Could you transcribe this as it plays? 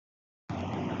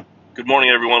Good morning,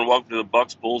 everyone. Welcome to the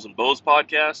Bucks, Bulls, and Bows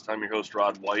podcast. I'm your host,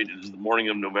 Rod White. It is the morning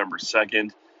of November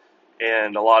 2nd,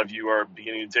 and a lot of you are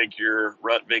beginning to take your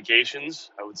rut vacations.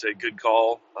 I would say good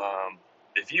call.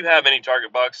 If you have any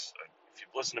target bucks, if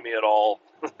you've listened to me at all,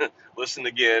 listen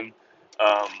again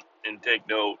and take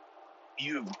note.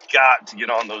 You've got to get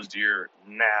on those deer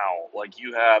now. Like,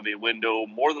 you have a window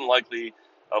more than likely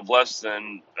of less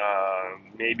than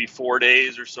maybe 4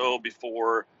 days or so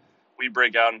before we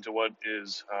break out into what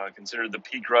is considered the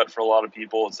peak rut for a lot of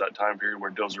people. It's that time period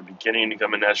where does are beginning to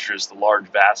come in estrus, the large,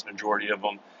 vast majority of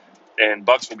them. And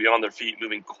bucks will be on their feet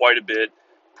moving quite a bit,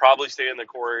 probably stay in the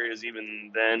core areas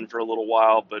even then for a little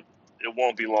while, but it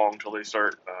won't be long until they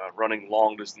start running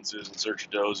long distances in search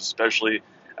of does, especially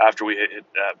after we hit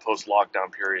that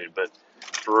post-lockdown period. But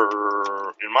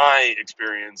in my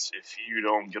experience, if you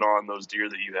don't get on those deer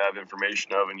that you have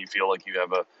information of and you feel like you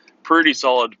have a pretty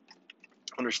solid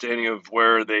understanding of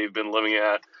where they've been living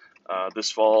at this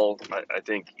fall, I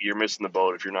think you're missing the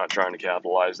boat if you're not trying to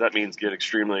capitalize. That means get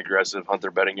extremely aggressive, hunt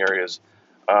their bedding areas,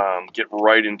 get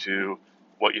right into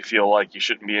what you feel like you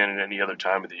shouldn't be in at any other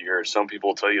time of the year. Some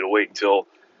people tell you to wait until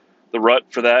the rut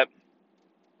for that.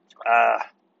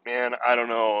 Man, I don't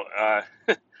know.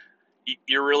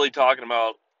 You're really talking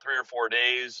about 3 or 4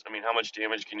 days. I mean, how much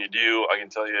damage can you do? I can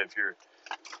tell you, if you're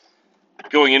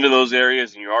going into those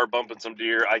areas and you are bumping some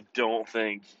deer, I don't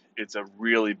think it's a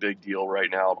really big deal right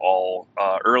now at all.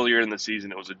 Earlier in the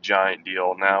season, it was a giant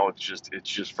deal. Now it's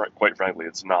just quite frankly,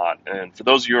 it's not. And for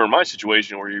those of you who are in my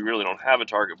situation where you really don't have a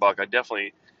target buck, I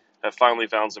definitely have finally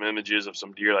found some images of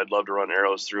some deer that I'd love to run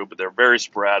arrows through, but they're very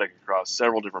sporadic across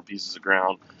several different pieces of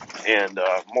ground. And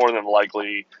more than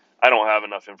likely, I don't have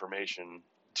enough information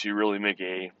to really make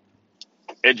a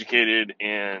educated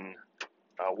and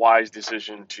wise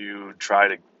decision to try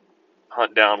to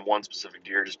hunt down one specific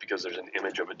deer just because there's an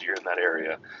image of a deer in that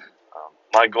area.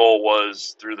 My goal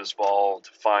was through this fall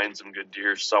to find some good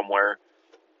deer somewhere,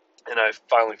 and I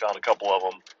finally found a couple of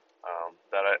them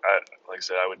that I like I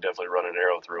said, I would definitely run an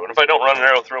arrow through. And if I don't run an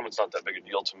arrow through them, it's not that big a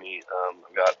deal to me.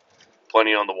 I've got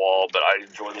plenty on the wall, but I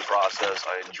enjoy the process.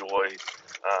 I enjoy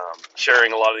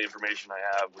sharing a lot of the information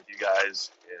I have with you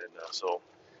guys, and so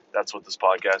that's what this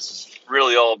podcast is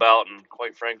really all about. And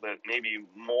quite frankly, maybe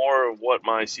more of what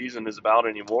my season is about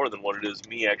anymore than what it is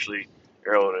me actually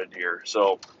arrowing a deer.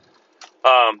 So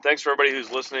thanks for everybody who's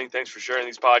listening. Thanks for sharing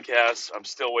these podcasts. I'm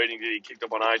still waiting to get kicked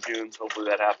up on iTunes. Hopefully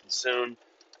that happens soon.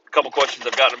 A couple questions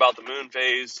I've gotten about the moon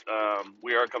phase.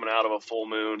 We are coming out of a full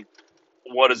moon.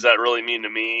 What does that really mean to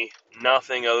me?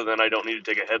 Nothing other than I don't need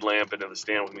to take a headlamp into the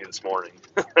stand with me this morning.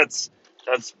 that's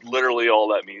literally all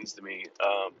that means to me.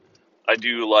 I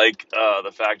do like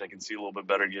the fact I can see a little bit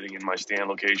better getting in my stand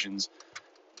locations.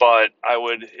 But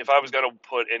if I was going to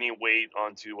put any weight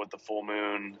onto what the full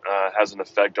moon has an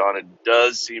effect on, it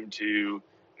does seem to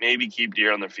maybe keep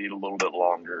deer on their feet a little bit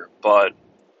longer. But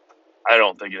I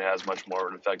don't think it has much more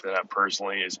of an effect than that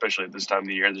personally, especially at this time of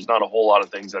the year. There's not a whole lot of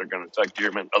things that are going to affect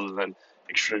deermen other than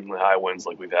extremely high winds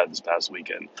like we've had this past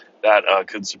weekend. That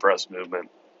could suppress movement.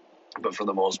 But for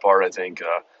the most part, I think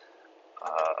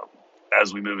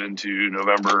as we move into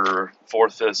November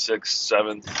 4th, 5th,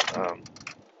 6th, 7th,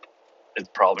 it's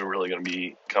probably really going to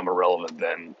become irrelevant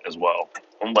then as well.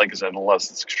 And like I said,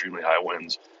 unless it's extremely high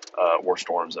winds or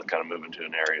storms that kind of move into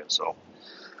an area. So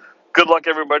good luck,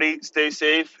 everybody. Stay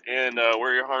safe and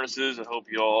wear your harnesses. I hope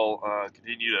you all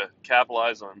continue to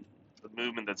capitalize on the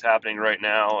movement that's happening right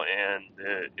now and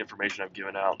the information I've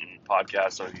given out in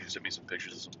podcasts. Some of you sent me some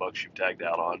pictures of some bucks you've tagged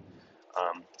out on.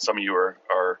 Some of you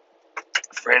are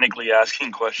frantically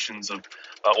asking questions of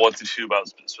what to do about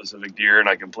specific deer, and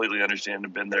I completely understand.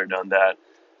 I've been there, done that.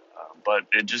 But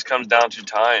it just comes down to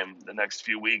time. The next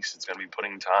few weeks, it's going to be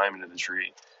putting time into the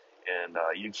tree. And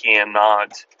you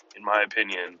cannot, in my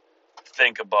opinion,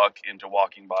 think a buck into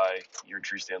walking by your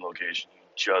tree stand location. You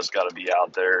just got to be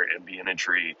out there and be in a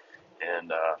tree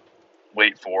and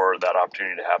wait for that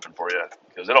opportunity to happen for you,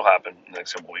 because it'll happen in the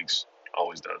next couple weeks.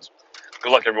 Always does.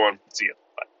 Good luck, everyone. See you.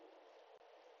 Bye.